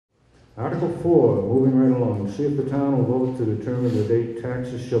Article 4, moving right along. See if the town will vote to determine the date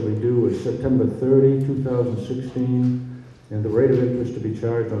taxes shall be due as September 30, 2016, and the rate of interest to be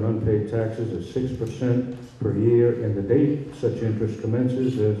charged on unpaid taxes is 6% per year, and the date such interest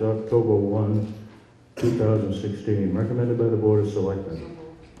commences is October 1, 2016. Recommended by the Board of Selectmen.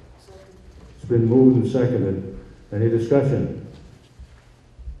 It's been moved and seconded. Any discussion?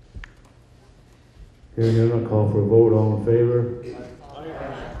 Hearing none, I'll call for a vote. All in favor?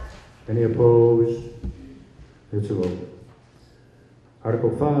 Any opposed? It's a vote.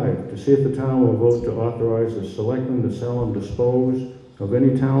 Article 5, to see if the town will vote to authorize the selectmen to sell and dispose of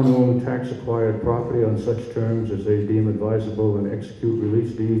any town-owned tax-acquired property on such terms as they deem advisable and execute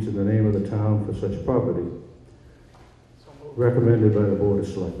release deeds in the name of the town for such property. Recommended by the Board of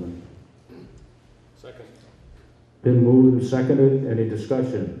Selectmen. Second. Been moved and seconded. Any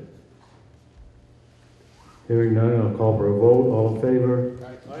discussion? Hearing none, I'll call for a vote. All in favor?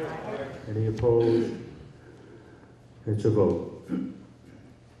 Aye. Any opposed? It's a vote.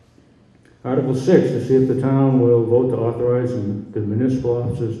 Article 6, to see if the town will vote to authorize the municipal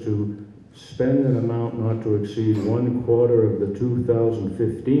officers to spend an amount not to exceed 1/4 of the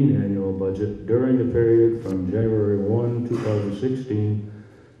 2015 annual budget during the period from January 1, 2016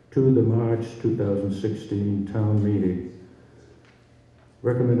 to the March 2016 town meeting.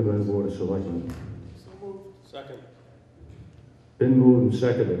 Recommended by the Board of Selectmen. So moved. Second. Been moved and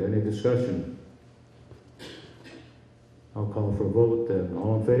seconded. Any discussion? I'll call for a vote then.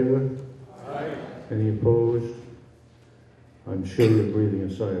 All in favor? Aye. Any opposed? I'm sure you're breathing a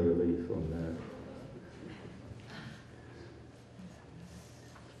sigh of relief on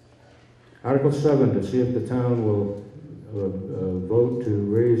that. Article 7, to see if the town will vote to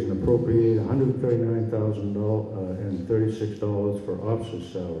raise and appropriate $139,036 for officers'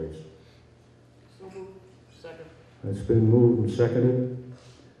 salaries. So moved. Second. It's been moved and seconded.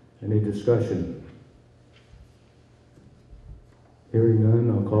 Any discussion? Hearing none,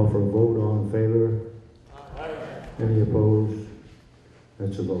 I'll call for a vote. All in favor? Aye. Any opposed?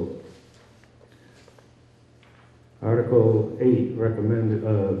 That's a vote. Article 8, recommended,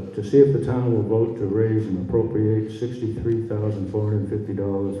 to see if the town will vote to raise and appropriate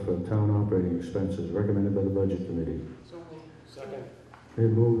 $63,450 for town operating expenses, recommended by the Budget Committee. So moved. Second.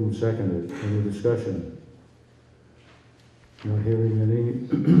 Been moved and seconded. Any discussion? Not hearing any.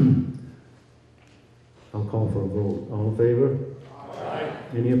 I'll call for a vote. All in favor? Aye.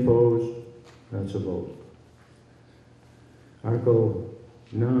 Any opposed? That's a vote. Article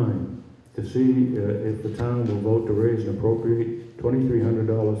 9, to see if the town will vote to raise and appropriate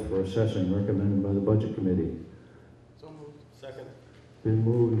 $2,300 for assessing, recommended by the Budget Committee. So moved. Second. Been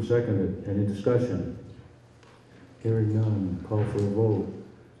moved and seconded. Any discussion? Hearing none, call for a vote.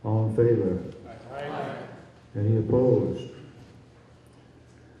 All in favor? Aye. Any opposed?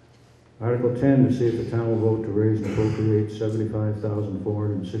 Article 10, to see if the town will vote to raise and appropriate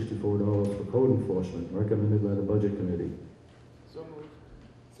 $75,464 for code enforcement, recommended by the Budget Committee. So moved.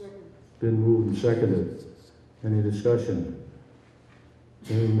 Second. Been moved and seconded. Any discussion?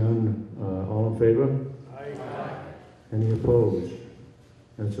 Hearing none, all in favor? Aye. Any opposed?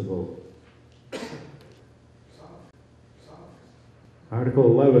 That's a vote. Article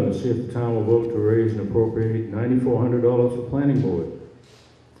 11, to see if the town will vote to raise and appropriate $9,400 for planning board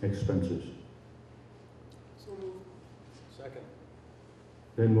expenses. So moved. Second.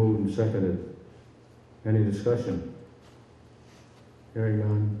 Been moved and seconded. Any discussion? Hearing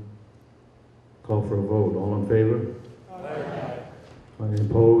none, call for a vote. All in favor? Aye. Any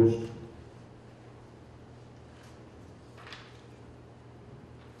opposed?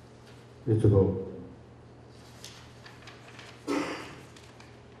 It's a vote.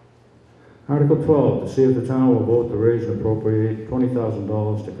 Article 12, to see if the town will vote to raise and appropriate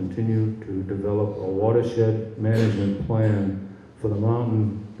 $20,000 to continue to develop a watershed management plan for the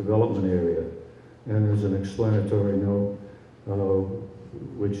mountain development area. And there's an explanatory note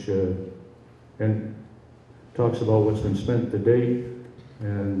which and talks about what's been spent to date,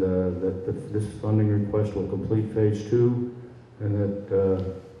 and that this funding request will complete phase 2, and that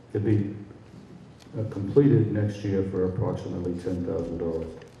it'll be completed next year for approximately $10,000.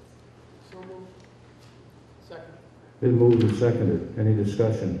 So moved. Second. Been moved and seconded. Any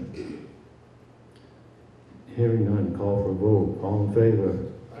discussion? Hearing none, call for a vote. All in favor?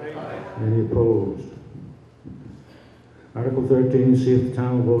 Aye. Any opposed? Article 13, see if the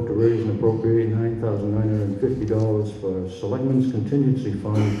town will vote to raise and appropriate $9,950 for Selectmen's Contingency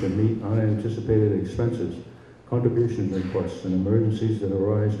Fund to meet unanticipated expenses, contribution requests, and emergencies that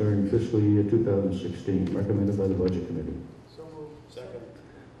arise during fiscal year 2016, recommended by the Budget Committee. So moved. Second.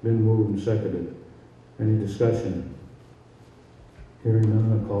 Been moved and seconded. Any discussion? Hearing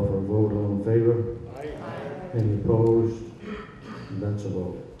none, I'll call for a vote. All in favor? Aye. Any opposed? That's a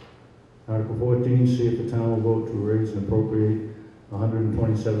vote. Article 14, see if the town will vote to raise and appropriate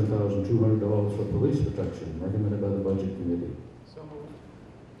 $127,200 for police protection, recommended by the Budget Committee. So moved.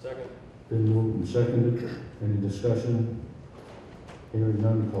 Second. Been moved and seconded. Any discussion? Hearing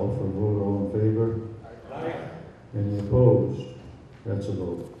none, call for a vote. All in favor? Aye. Any opposed? That's a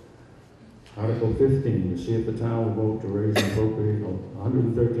vote. Article 15, to see if the town will vote to raise and appropriate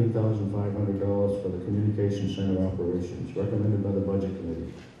 $113,500 for the communication center operations, recommended by the Budget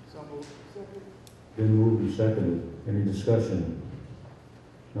Committee. So moved. Second. Been moved and seconded. Any discussion?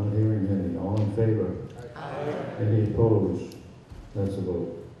 Not hearing any. All in favor? Aye. Any opposed? That's a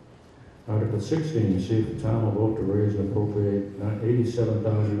vote. Article 16, to see if the town will vote to raise and appropriate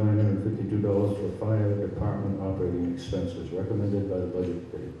 $87,952 for fire department operating expenses, recommended by the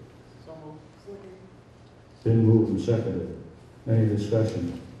Budget Committee. So moved. Second. Been moved and seconded. Any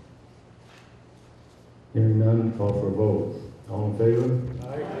discussion? Hearing none, call for a vote. All in favor?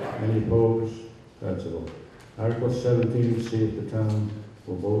 Aye. Any opposed? That's a vote. Article 17, to see if the town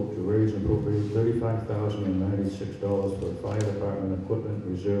will vote to raise and appropriate $35,096 for the fire department equipment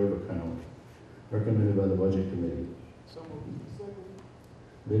reserve account, recommended by the Budget Committee. So moved. Second.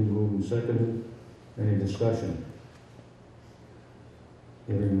 Been moved and seconded. Any discussion?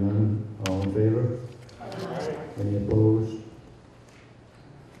 Hearing none, all in favor? Aye. Any opposed?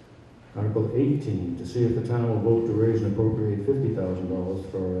 Article 18, to see if the town will vote to raise and appropriate $50,000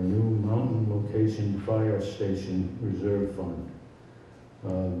 for a new mountain location fire station reserve fund.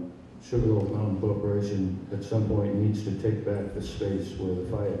 Sugarloaf Mountain Corporation at some point needs to take back the space where the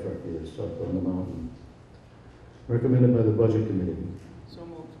fire truck is up on the mountain. Recommended by the Budget Committee. So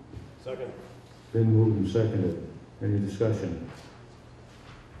moved. Second. Been moved and seconded. Any discussion?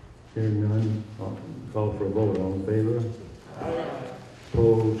 Hearing none, I'll call for a vote. All in favor? Aye.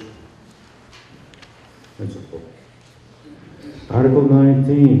 Opposed? That's a vote. Article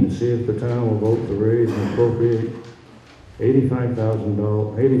 19, to see if the town will vote to raise and appropriate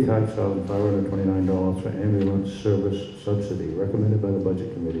 $85,529 for ambulance service subsidy, recommended by the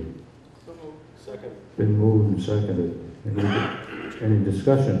Budget Committee. So moved. Second. Been moved and seconded. Any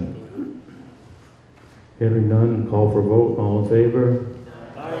discussion? Hearing none, call for a vote. All in favor?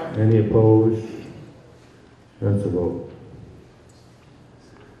 Aye. Any opposed? That's a vote.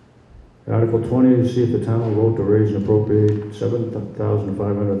 Article 20, to see if the town will vote to raise and appropriate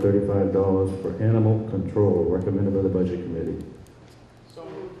 $7,535 for animal control, recommended by the Budget Committee. So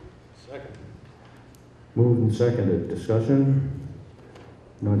moved. Second. Moved and seconded. Discussion?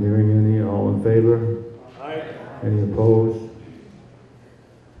 Not hearing any. All in favor? Aye. Any opposed?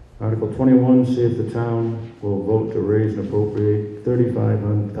 Article 21, see if the town will vote to raise and appropriate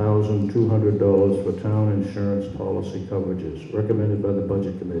 $35,200 for town insurance policy coverages, recommended by the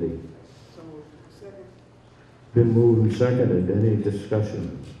Budget Committee. So moved. Second. Been moved and seconded. Any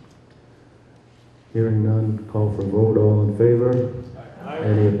discussion? Hearing none, call for a vote. All in favor?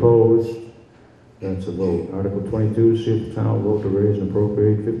 Any opposed? That's a vote. Article 22, see if the town will vote to raise and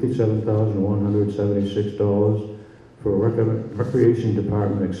appropriate $57,176 for Recreation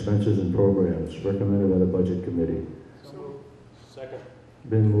Department expenses and programs, recommended by the Budget Committee. So moved. Second.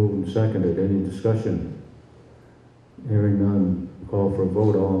 Been moved and seconded. Any discussion? Hearing none, call for a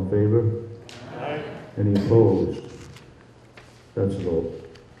vote. All in favor? Aye. Any opposed? That's a vote.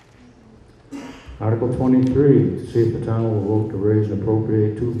 Article 23, to see if the town will vote to raise and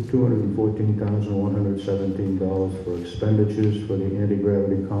appropriate $214,117 for expenditures for the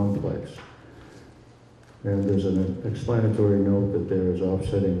anti-gravity complex. And there's an explanatory note that there is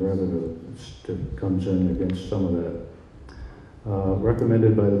offsetting revenue that comes in against some of that.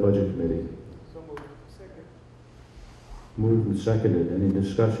 Recommended by the Budget Committee. So moved. Second. Moved and seconded. Any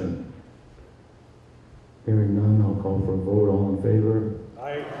discussion? Hearing none, I'll call for a vote. All in favor?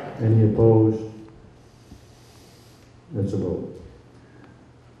 Aye. Any opposed? That's a vote.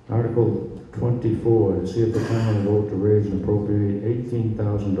 Article 24, to see if the town will vote to raise and appropriate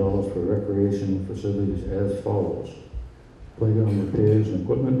 $18,000 for recreation facilities as follows. Playground repairs and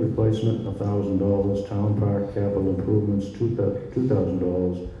equipment replacement, $1,000. Town park capital improvements,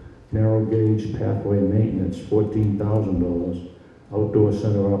 $2,000. Narrow gauge pathway maintenance, $14,000. Outdoor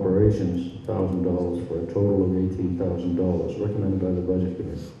center operations, $1,000 for a total of $18,000, recommended by the Budget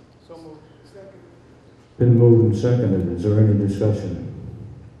Committee. So moved. Second. Been moved and seconded. Is there any discussion?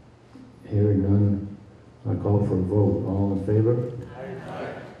 Hearing none, I call for a vote. All in favor?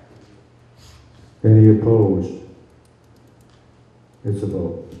 Aye. Any opposed? It's a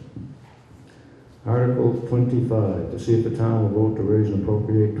vote. Article 25, to see if the town will vote to raise and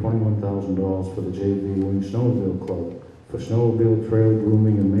appropriate $21,000 for the JV Wing Snowmobile Club for snowmobile trail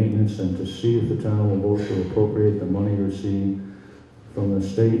grooming and maintenance, and to see if the town will vote to appropriate the money received from the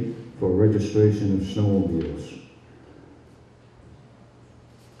state for registration of snowmobiles.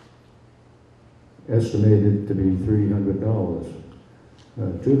 Estimated to be $300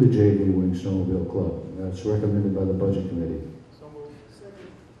 to the JV Wing Snowmobile Club. That's recommended by the Budget Committee. So moved. Second.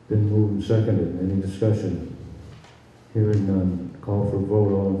 Been moved and seconded. Any discussion? Hearing none. Call for a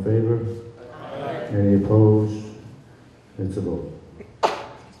vote. All in favor? Aye. Any opposed? It's a vote.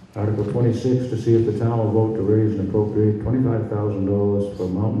 Article 26, to see if the town will vote to raise and appropriate $25,000 for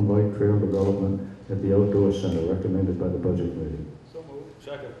mountain bike trail development at the outdoor center, recommended by the Budget Committee. So moved.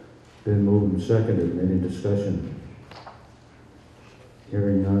 Second. Been moved and seconded. Any discussion?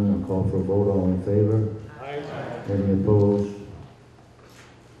 Hearing none, I'll call for a vote. All in favor? Aye. Any opposed?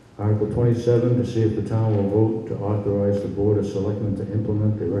 Article 27, to see if the town will vote to authorize the Board of Selectmen to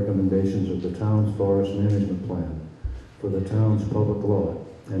implement the recommendations of the town's forest management plan for the town's public lot,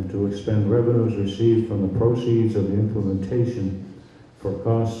 and to expend revenues received from the proceeds of the implementation for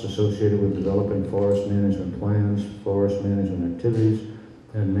costs associated with developing forest management plans, forest management activities,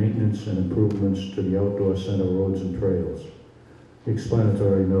 and maintenance and improvements to the outdoor center roads and trails. The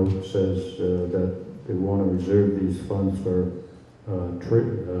explanatory note says that they want to reserve these funds for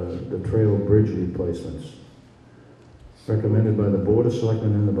the trail bridge replacements. Recommended by the Board of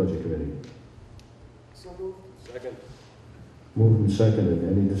Selectmen and the Budget Committee. So moved. Second. Moved and seconded.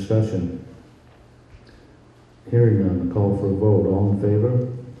 Any discussion? Hearing none, call for a vote. All in favor?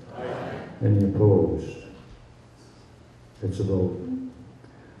 Aye. Any opposed? It's a vote.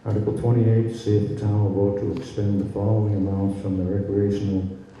 Article 28, see if the town will vote to expend the following amounts from the recreational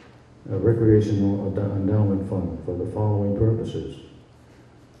endowment fund for the following purposes.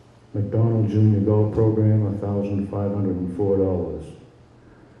 McDonald Junior Golf Program, $1,504.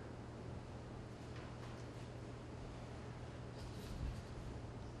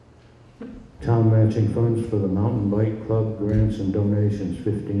 Town matching funds for the Mountain Bike Club grants and donations,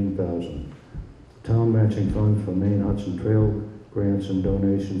 $15,000. Town matching funds for Maine Hudson Trail grants and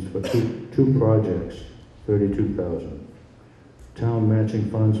donations for two projects, $32,000. Town matching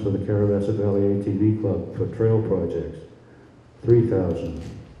funds for the Carabasset Valley ATV Club for trail projects, $3,000.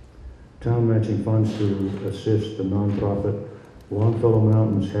 Town matching funds to assist the nonprofit Longfellow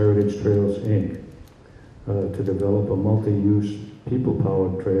Mountains Heritage Trails, Inc. To develop a multi-use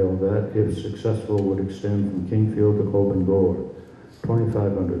people-powered trail that, if successful, would extend from Kingfield to Coben Gore,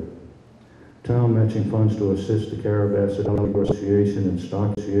 $2,500. Town matching funds to assist the Carabasset Valley Association in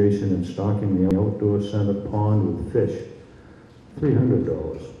stocking the outdoor center pond with fish,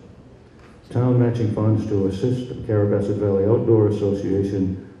 $300. Town matching funds to assist the Carabasset Valley Outdoor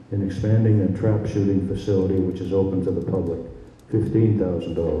Association in expanding a trap shooting facility which is open to the public,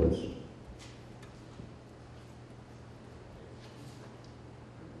 $15,000.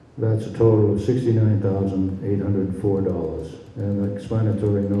 That's a total of $69,804. And the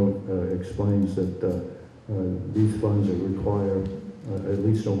explanatory note explains that these funds require at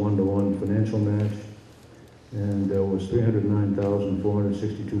least a one-to-one financial match, and there was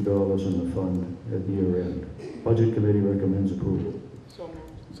 $309,462 in the fund at year end. Budget Committee recommends approval. So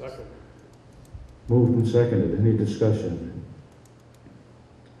moved. Second. Moved and seconded. Any discussion?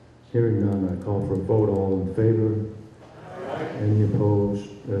 Hearing none, I call for a vote. All in favor? Aye. Any opposed?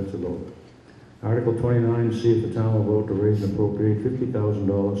 That's a vote. Article 29, see if the town will vote to raise and appropriate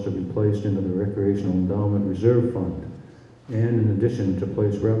 $50,000 to be placed into the Recreational Endowment Reserve Fund, and in addition to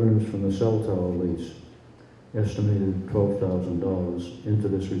place revenues from the cell tower lease, estimated $12,000, into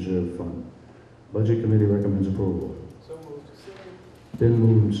this reserve fund. Budget Committee recommends approval. So moved. Second. Been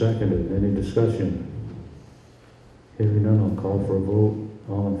moved and seconded. Any discussion? Hearing none, I'll call for a vote.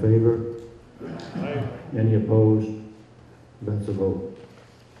 All in favor? Aye. Any opposed? That's a vote.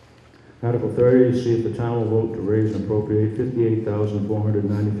 Article 30, see if the town will vote to raise and appropriate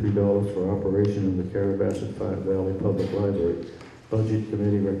 $58,493 for operation of the Carabasset Valley Public Library. Budget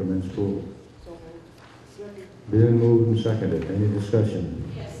Committee recommends approval. So moved. Second. Been moved and seconded. Any discussion?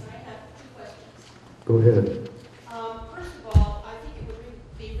 Yes, I have two questions. Go ahead. First of all, I think it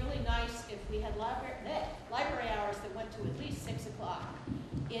would be really nice if we had library hours that went to at least 6 o'clock.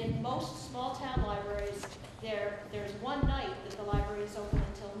 In most small town libraries, there's one night that the library is open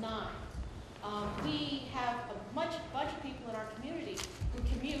until 9. We have a bunch of people in our community who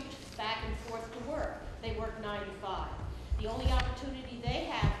commute back and forth to work. They work 9 to 5. The only opportunity they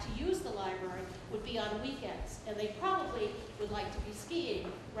have to use the library would be on weekends, and they probably would like to be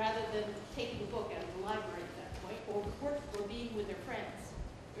skiing rather than taking a book out of the library at that point, or being with their friends,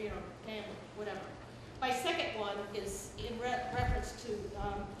 or, family, whatever. My second one is in reference to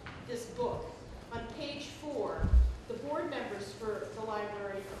this book. On page 4, the board members for the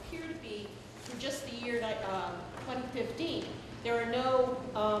library appear to be through just the year 2015. There are no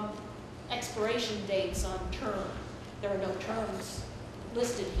expiration dates on term. There are no terms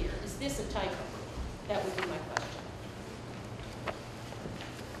listed here. Is this a typo? That would be my question.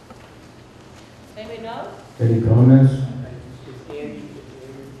 Anybody know? Any comments?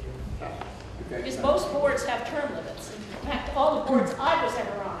 Because most boards have term limits. In fact, all the boards I was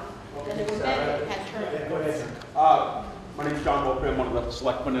ever on, and there were many, had term limits. My name's John Wolper. I'm one of the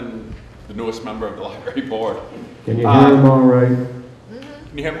selectmen and the newest member of the library board. Can you hear him all right?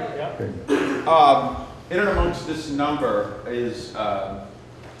 Can you hear me? Okay. In and amongst this number is a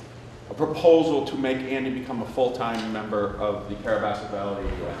proposal to make Andy become a full-time member of the Carabasset Valley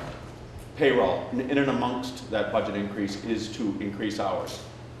payroll. In and amongst that budget increase is to increase hours.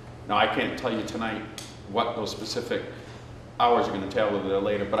 Now, I can't tell you tonight what those specific hours are going to entail a little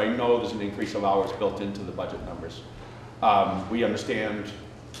later, but I know there's an increase of hours built into the budget numbers. We understand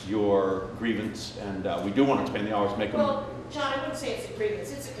your grievance, and we do want to expand the hours, make them... Well, John, I wouldn't say it's a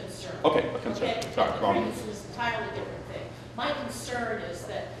grievance, it's a concern. Okay, a concern. Okay? Sorry, The wrong. grievance is an entirely different thing. My concern is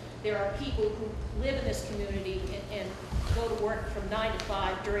that there are people who live in this community and go to work from 9 to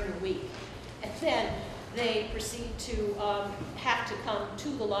 5 during the week. And then they proceed to have to come to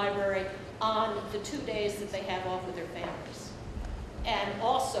the library on the 2 days that they have off with their families. And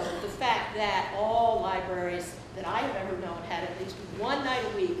also the fact that all libraries that I have ever known had at least one night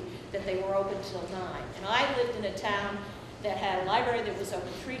a week that they were open till 9. And I lived in a town that had a library that was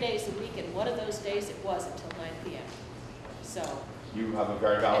open 3 days a week, and one of those days it was until 9 p.m. So. You have a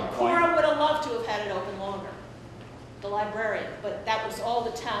very valid And point. Cora would have loved to have had it open longer, the librarian, but that was all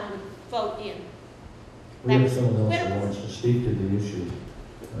the town would vote in. We have someone else who wants to speak to the issue.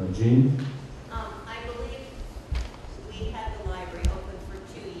 Jean? I believe we had the library open for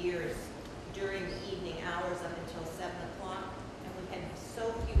 2 years during the evening hours up until 7 o'clock, and we had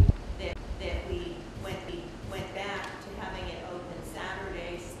so few that we went back to having it open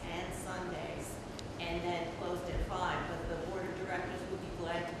Saturdays and Sundays, and then closed at 5. But the board of directors would be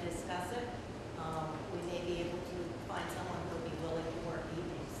glad to discuss it. We may be able to find someone who will be willing to work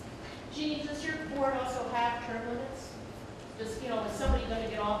evenings. Jean, does your board also have term limits? Is somebody going to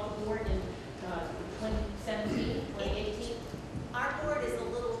get off the board in 2017, 2018? Our board is a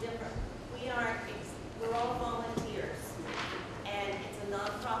little different. We're all volunteers, and it's a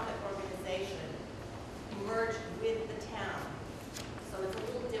nonprofit organization merged with the town. So it's a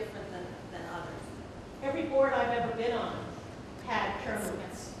little different than others. Every board I've ever been on had term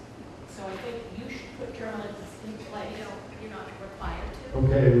limits. So I think you should put term limits in place. You're not required to.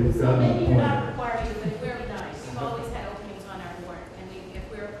 Okay, we've So got maybe a you're point. not required to, but it would be nice. We've always had openings on our board, and if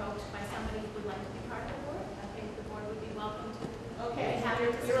we're approached by somebody who would like to be part of the board, I think the board would be welcome to. Okay,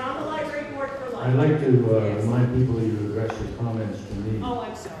 you're on the library board for life. I'd like to remind people you address your comments to me Oh,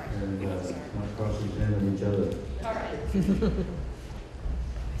 I'm sorry. and I'm sorry. not cross-examine each other. All right.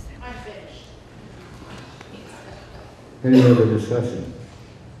 I'm finished. Any other discussion?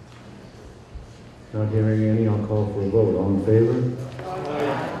 Not hearing any, I'll call for a vote. All in favor?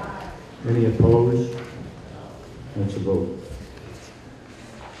 Any opposed? That's a vote.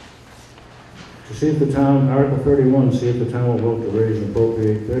 To see if the town, Article 31, see if the town will vote to raise and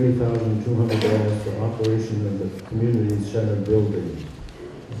appropriate $30,200 for operation of the community center building.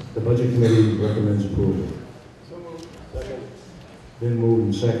 The Budget Committee recommends approval. So moved. Second. Been moved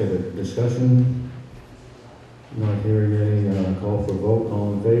and seconded. Discussion? Not hearing any, call for a vote.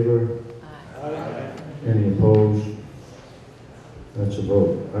 All in favor? Aye. Any opposed? That's a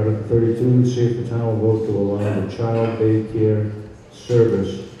vote. Article 32, see if the town will vote to allow the child daycare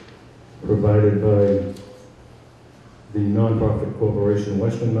service provided by the nonprofit corporation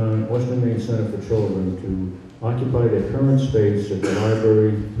Western Maine Center for Children to occupy their current space at the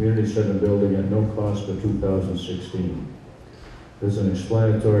library community center building at no cost for 2016. There's an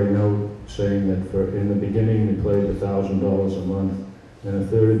explanatory note saying that in the beginning they paid $1,000 a month and a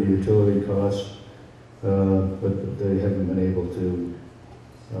third of the utility costs, but they haven't been able to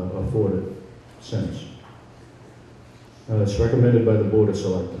afford it since. It's recommended by the Board of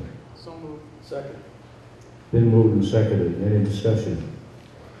Selectmen. So moved. Second. Been moved and seconded. Any discussion?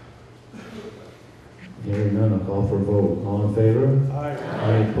 Hearing none, I'll call for a vote. All in favor? Aye.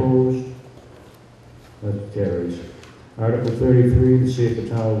 Any opposed? That carries. Article 33, to see if the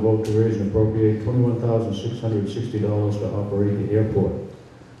town will vote to raise and appropriate $21,660 to operate the airport.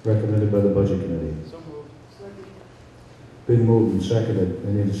 Recommended by the Budget Committee. So moved. Second. Been moved and seconded.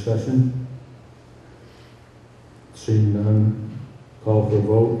 Any discussion? Seeing none, call for a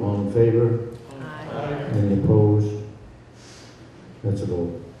vote. All in favor? Aye. Any opposed? That's a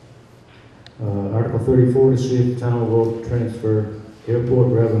vote. Article 34, to see if the town will vote to transfer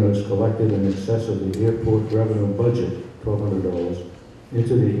airport revenues collected in excess of the airport revenue budget, $1,200,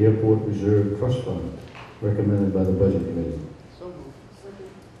 into the Airport Reserve Trust Fund, recommended by the Budget Committee. So moved. Second.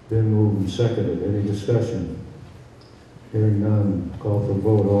 Been moved and seconded. Any discussion? Hearing none. Call for a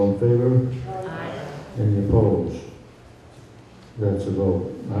vote. All in favor? Aye. Any opposed? That's a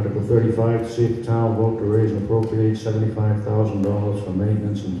vote. Article 35, to see if the town will vote to raise and appropriate $75,000 for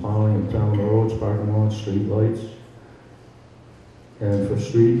maintenance and plowing of town roads, parking lots, street lights, and for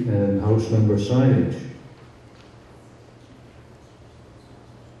street and house number signage.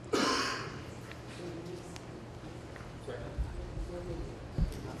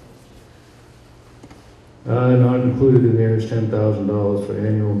 Not included in there is $10,000 for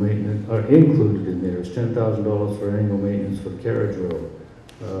annual maintenance, included in there is $10,000 for annual maintenance for the carriage road,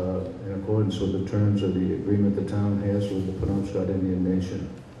 in accordance with the terms of the agreement the town has with the Penobscot Indian Nation.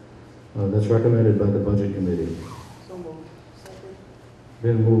 That's recommended by the Budget Committee. So moved. Second.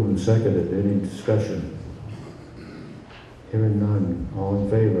 Been moved and seconded. Any discussion? Hearing none. All in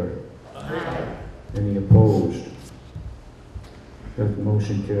favor? Aye. Any opposed? That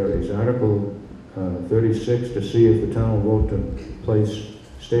motion carries. Article 36, to see if the town will vote to place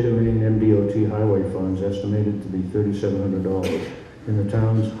State of Maine MDOT highway funds estimated to be $3,700 in the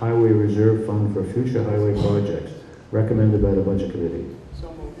town's highway reserve fund for future highway projects, recommended by the Budget Committee.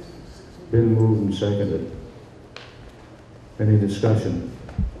 So moved. Been moved and seconded. Any discussion?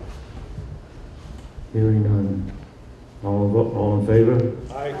 Hearing none. All in favor?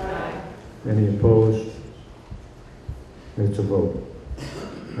 Aye. Any opposed? It's a vote.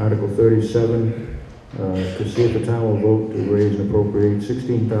 Article 37, to see if the town will vote to raise and appropriate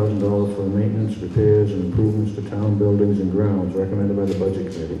 $16,000 for the maintenance, repairs, and improvements to town buildings and grounds, recommended by the Budget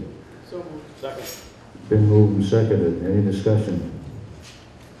Committee. So moved. Second. Been moved and seconded. Any discussion?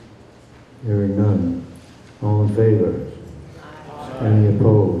 Hearing none. All in favor? Any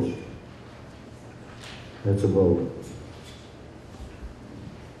opposed? That's a vote.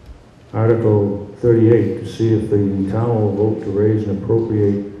 Article 38, to see if the town will vote to raise and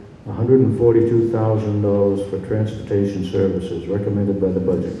appropriate $142,000 for transportation services, recommended by the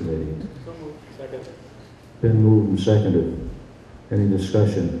Budget Committee. So moved. Second. Been moved and seconded. Any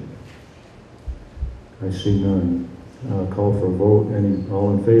discussion? I see none. Call for a vote.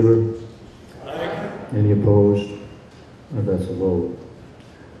 All in favor? Aye. Any opposed? That's a vote.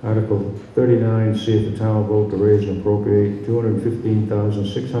 Article 39, see if the town will vote to raise and appropriate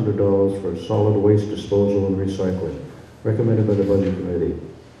 $215,600 for solid waste disposal and recycling, recommended by the Budget Committee.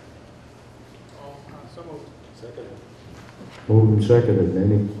 So moved. Second. Moved and seconded.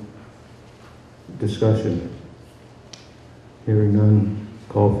 Any discussion? Hearing none,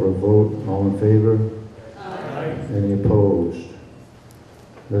 call for a vote. All in favor? Aye. Any opposed?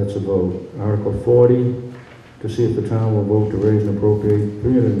 That's a vote. Article 40, to see if the town will vote to raise and appropriate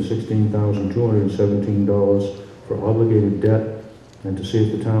 $316,217 for obligated debt, and to see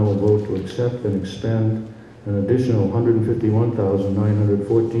if the town will vote to accept and expend an additional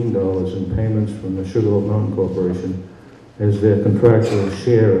 $151,914 in payments from the Sugarloaf Mountain Corporation as their contractual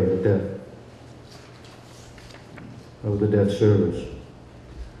share of the debt service.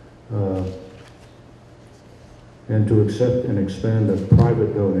 And to accept and expend a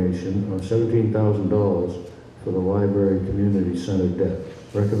private donation of $17,000 for the Library Community Center debt,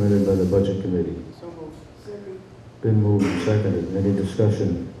 recommended by the Budget Committee. So moved. Second. Been moved and seconded. Any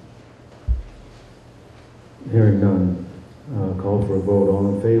discussion? Hearing none. Call for a vote. All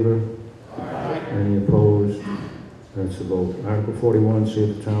in favor? Aye. Any opposed? That's a vote. Article 41, see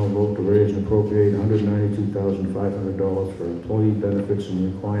if the town will vote to raise and appropriate $192,500 for employee benefits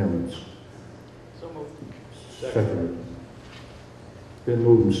and requirements. So moved. Seconded. Been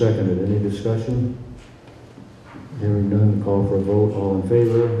moved and seconded. Any discussion? Hearing none, call for a vote. All in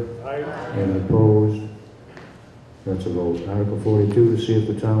favor? Aye. Any opposed? That's a vote. Article 42, to see if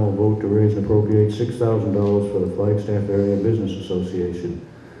the town will vote to raise and appropriate $6,000 for the Flagstaff Area Business Association,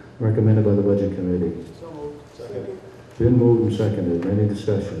 recommended by the Budget Committee. So moved. Second. Been moved and seconded. Any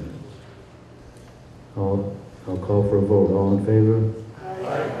discussion? I'll call for a vote. All in favor?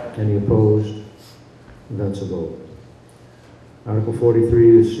 Aye. Any opposed? That's a vote. Article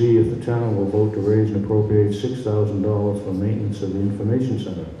 43, to see if the town will vote to raise and appropriate $6,000 for maintenance of the Information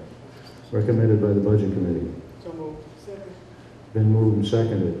Center, recommended by the Budget Committee. So moved. Second. Been moved and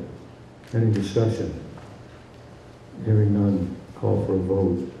seconded. Any discussion? Hearing none, call for a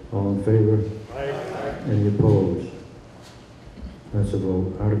vote. All in favor? Aye. Any opposed? That's a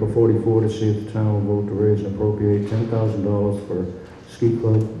vote. Article 44, to see if the town will vote to raise and appropriate $10,000 for ski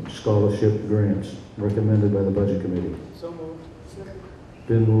club scholarship grants, recommended by the Budget Committee. So moved. Second.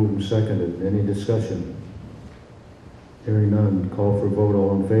 Been moved and seconded. Any discussion? Hearing none. Call for a vote.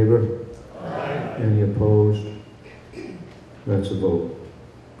 All in favor? Any opposed? That's a vote.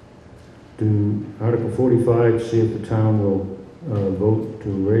 Do Article 45, to see if the town will vote to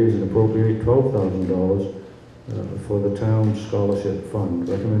raise and appropriate $12,000 for the town scholarship fund,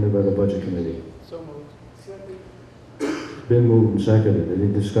 recommended by the Budget Committee. So moved. Second. Been moved and seconded.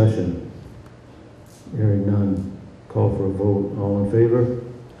 Any discussion? Hearing none. Call for a vote. All in favor?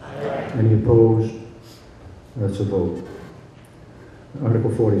 Any opposed? That's a vote.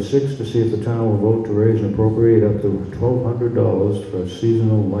 Article 46, to see if the town will vote to raise and appropriate up to $1,200 for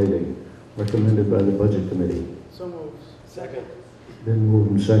seasonal lighting, recommended by the Budget Committee. So moved. Second. Been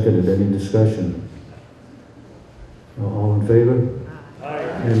moved and seconded. Any discussion? All in favor?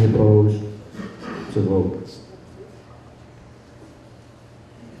 Any opposed? It's a vote.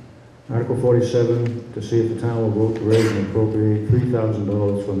 Article 47, to see if the town will vote to raise and appropriate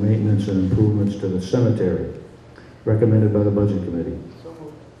 $3,000 for maintenance and improvements to the cemetery, recommended by the Budget Committee. So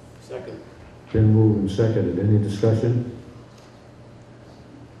moved. Second. Been moved and seconded. Any discussion?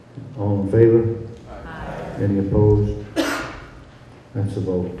 All in favor? Any opposed? That's a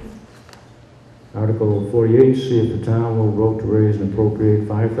vote. Article 48, see if the town will vote to raise and appropriate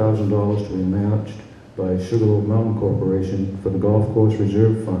 $5,000 to be matched by Sugarloaf Mountain Corporation for the Golf Course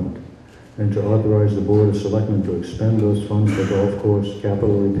Reserve Fund, and to authorize the Board of Selectmen to expend those funds for golf course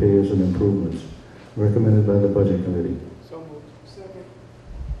capital repairs and improvements, recommended by the Budget Committee. So moved. Second.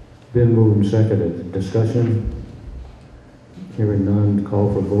 Been moved and seconded. Discussion? Hearing none.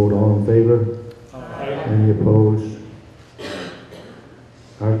 Call for vote. All in favor? Any opposed?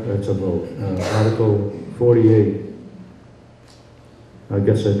 That's a vote. Article 48. I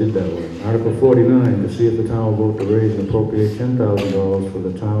guess I did that one. Article 49, to see if the town will vote to raise and appropriate $10,000 for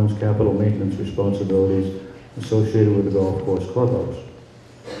the town's capital maintenance responsibilities associated with the golf course clubhouse,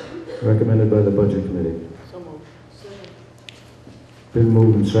 recommended by the Budget Committee. So moved. Second. Been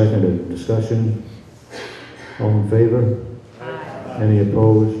moved and seconded. Discussion? All in favor? Any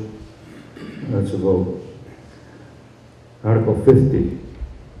opposed? That's a vote. Article 50,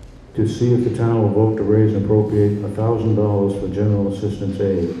 to see if the town will vote to raise and appropriate $1,000 for general assistance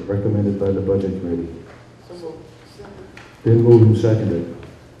aid, recommended by the Budget Committee. So moved. Second. Been moved and seconded.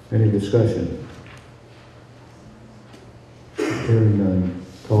 Any discussion? Hearing none.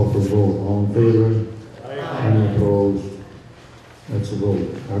 Call for a vote. All in favor? Any opposed? That's a vote.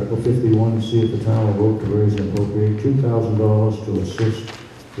 Article 51, to see if the town will vote to raise and appropriate $2,000 to assist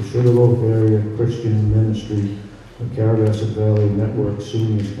the Sugarloaf Area Christian Ministry of Carabasset Valley Network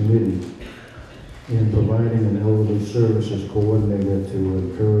Seniors Committee in providing an elderly services coordinator to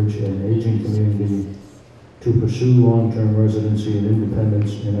encourage an aging community to pursue long-term residency and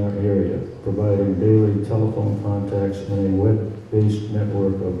independence in our area, providing daily telephone contacts and a web-based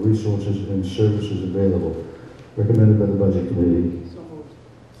network of resources and services available, recommended by the Budget Committee. So moved.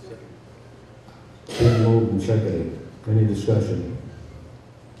 Second. Been moved and seconded. Any discussion?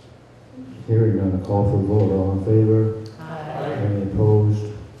 Hearing none, a call for a vote. All in favor? Any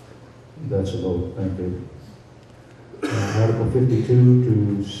opposed? That's a vote. Thank you. Article 52,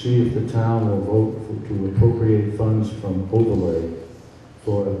 to see if the town will vote to appropriate funds from overlay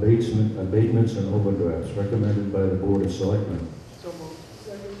for abatements and overdrafts, recommended by the Board of Selectmen. So moved.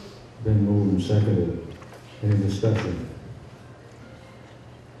 Second. Been moved and seconded. Any discussion?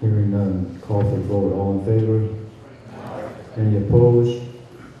 Hearing none, call for the vote. All in favor? Any opposed?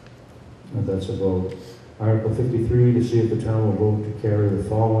 That's a vote. Article 53, to see if the town will vote to carry the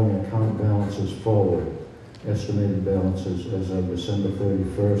following account balances forward. Estimated balances as of December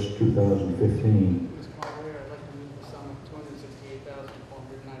 31st, 2015. Ms. Conway, I'd like to move the sum of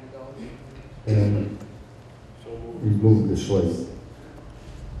 $268,490. And you've moved the slate.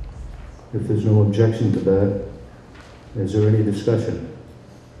 If there's no objection to that, is there any discussion?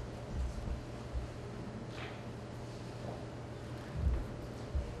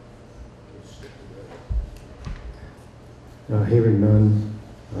 Hearing none,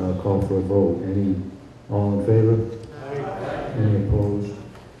 call for a vote. All in favor? Any opposed?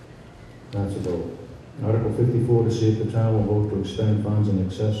 That's a vote. Article 54, to see if the town will vote to expend funds in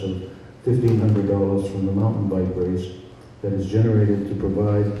excess of $1,500 from the mountain bike race that is generated to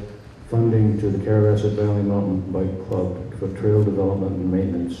provide funding to the Carabasset Valley Mountain Bike Club for trail development and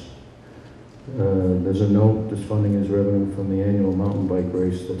maintenance. There's a note, this funding is revenue from the annual mountain bike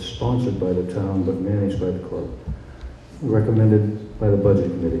race that's sponsored by the town but managed by the club, recommended by the Budget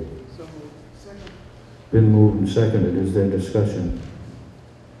Committee. So moved. Second. Been moved and seconded. Is there discussion?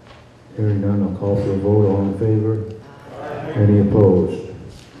 Hearing none, I'll call for a vote. All in favor? Any opposed?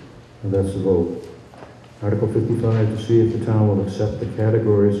 And that's the vote. Article 55, to see if the town will accept the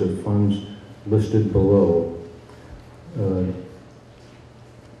categories of funds listed below.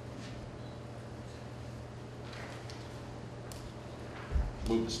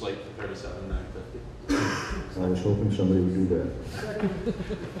 Move the slate to 37,950. I was hoping somebody would do that.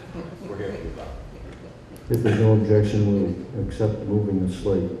 We're here for you, Bob. If there's no objection, we'll accept moving the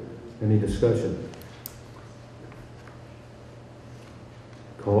slate. Any discussion?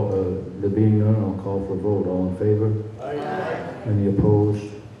 There being none, I'll call for a vote. All in favor? Aye. Any opposed?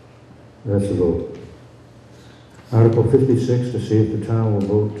 That's a vote. Article 56, to see if the town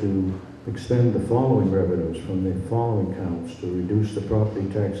will vote to expend the following revenues from the following counts to reduce the property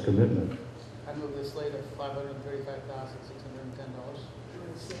tax commitment. I move the slate of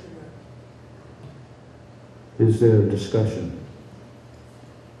 $535,610. Is there a discussion?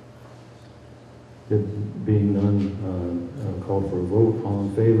 There being none, I'll call for a vote. All in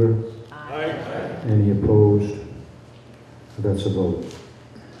favor? Aye. Any opposed? That's a vote.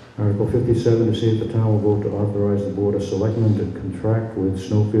 Article 57, to see if the town will vote to authorize the Board of Selectmen to contract with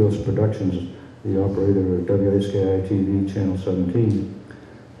Snowfields Productions, the operator of WSKI TV Channel 17,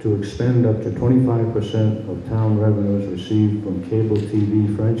 to expend up to 25% of town revenues received from cable TV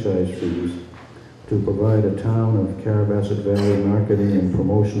franchise fees to provide a town of Carabasset Valley marketing and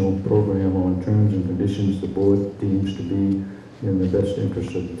promotional program on terms and conditions the board deems to be in the best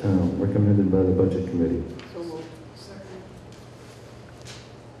interest of the town, recommended by the Budget Committee. So moved. Second.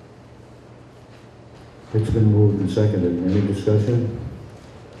 It's been moved and seconded. Any discussion?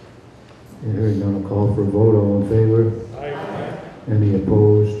 Hearing none, I'll call for a vote. All in favor? Aye. Any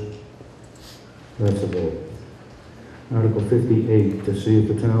opposed? That's a vote. Article 58, to see if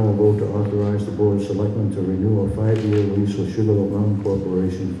the town will vote to authorize the Board of Selectmen to renew a 5-year lease with Sugarloaf Mountain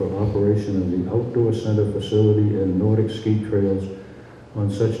Corporation for operation of the outdoor center facility and Nordic ski trails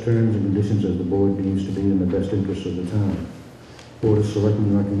on such terms and conditions as the board deems to be in the best interest of the town. Board of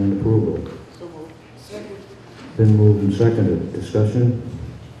Selectmen recommend approval. So moved. Second. Been moved and seconded. Discussion?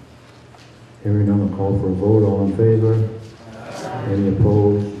 Hearing none, I'll call for a vote. All in favor? Any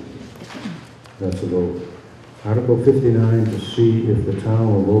opposed? That's a vote. Article 59, to see if the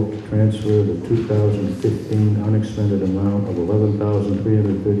town will vote to transfer the 2015 unexpended amount of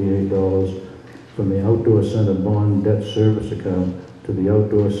 $11,338 from the Outdoor Center Bond Debt Service Account to the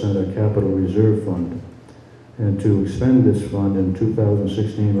Outdoor Center Capital Reserve Fund, and to expend this fund in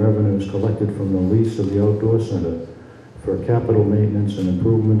 2016 revenues collected from the lease of the Outdoor Center for capital maintenance and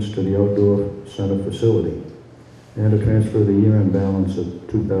improvements to the Outdoor Center facility, and to transfer the year-end balance of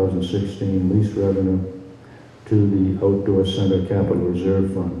 2016 lease revenue to the Outdoor Center Capital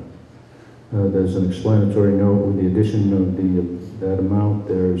Reserve Fund. There's an explanatory note with the addition of that amount.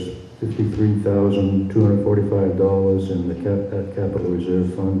 There's $53,245 in that Capital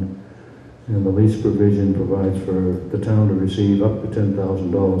Reserve Fund, and the lease provision provides for the town to receive up to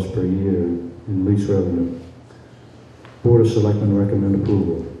 $10,000 per year in lease revenue. Board of Selectmen recommend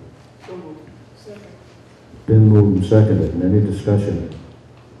approval. So moved. Second. Been moved and seconded. Any discussion?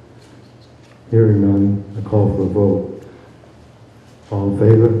 Hearing none, I call for a vote. All in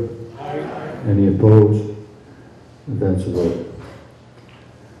favor? Aye. Any opposed? That's a vote.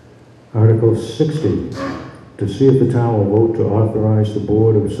 Article 60, to see if the town will vote to authorize the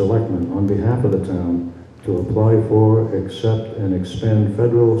Board of Selectmen on behalf of the town to apply for, accept, and expend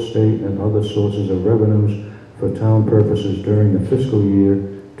federal, state, and other sources of revenues for town purposes during the fiscal year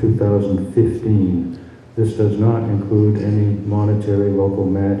 2015. This does not include any monetary local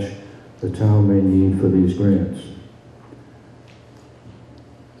match the town may need for these grants.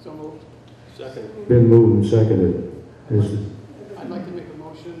 So moved. Second. Been moved and seconded. I'd like to make a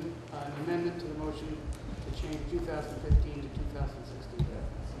motion, an amendment to the motion to change 2015 to 2016.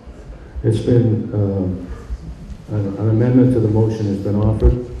 It's been, an amendment to the motion has been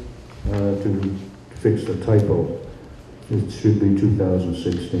offered to fix the typo. It should be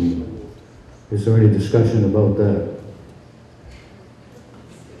 2016. Is there any discussion about that?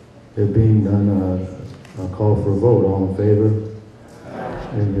 There being none, I'll call for a vote. All in favor?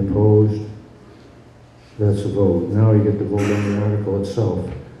 Any opposed? That's a vote. Now you get to vote on the article itself.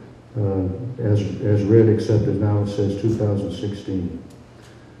 As read, except as now it says 2016.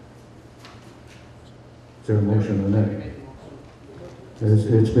 Is there a motion on that?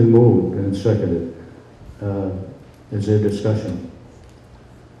 It's been moved and seconded. Is there discussion?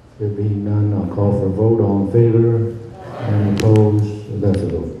 There being none, I'll call for a vote. All in favor? Any opposed? That's a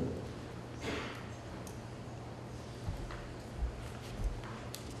vote.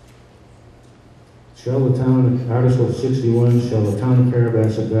 Article 61, shall the town of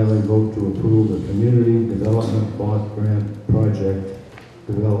Carabasset Valley vote to approve a community development block grant project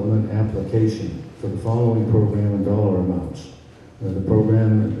development application for the following program and dollar amounts. The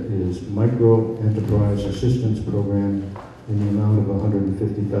program is Micro Enterprise Assistance Program in the amount of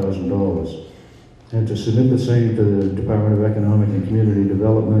 $150,000. And to submit the same to the Department of Economic and Community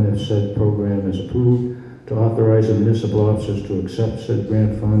Development if said program is approved, to authorize the municipal officers to accept said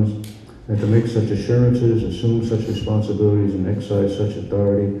grant funds, and to make such assurances, assume such responsibilities, and exercise such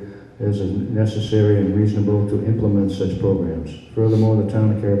authority as is necessary and reasonable to implement such programs. Furthermore, the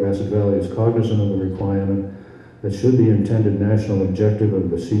town of Carabasset Valley is cognizant of the requirement that should the intended national objective of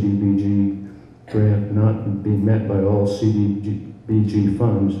the CDBG grant not be met by all CDBG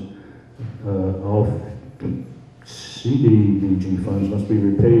funds, all CDBG funds must be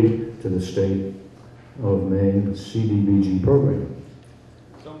repaid to the state of Maine CDBG program.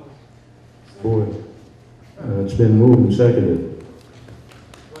 So moved. Board, it's been moved and seconded.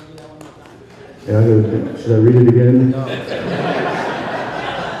 Want to do that one more time? Yeah, should I read it again? No.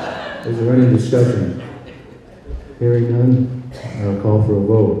 Is there any discussion? Hearing none, I'll call for a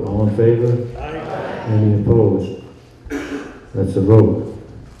vote. All in favor? Aye. Any opposed? That's a vote.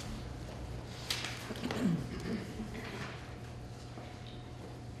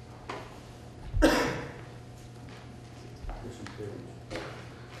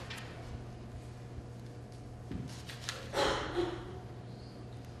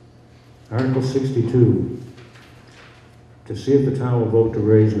 Article 62, to see if the town will vote to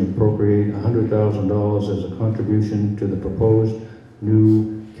raise and appropriate $100,000 as a contribution to the proposed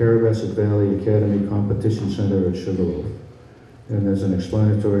new Carabasset Valley Academy Competition Center at Sugarloaf. And there's an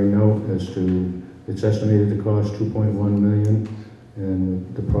explanatory note as to, it's estimated to cost $2.1 million,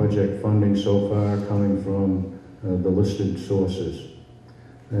 and the project funding so far coming from the listed sources.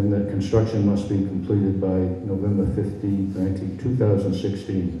 And that construction must be completed by November 15,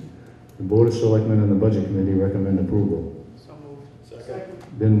 2016. The Board of Selectmen and the Budget Committee recommend approval. So moved.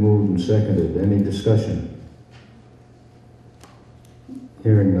 Second. Been moved and seconded. Any discussion?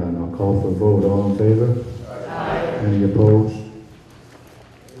 Hearing none, I'll call for a vote. All in favor? Aye. Any opposed?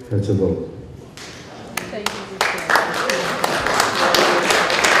 That's a vote. Thank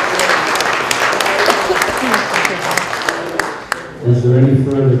you. Is there any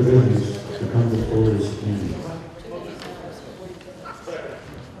further business to come before this meeting?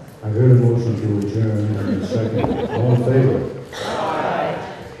 I heard a motion to adjourn and a second. All in favor? Aye.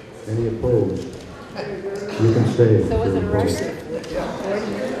 Any opposed? You can stay. So was it a rush?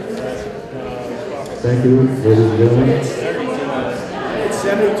 Thank you, ladies and gentlemen. It's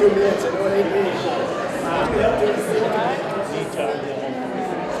 72 minutes, I know it ain't me.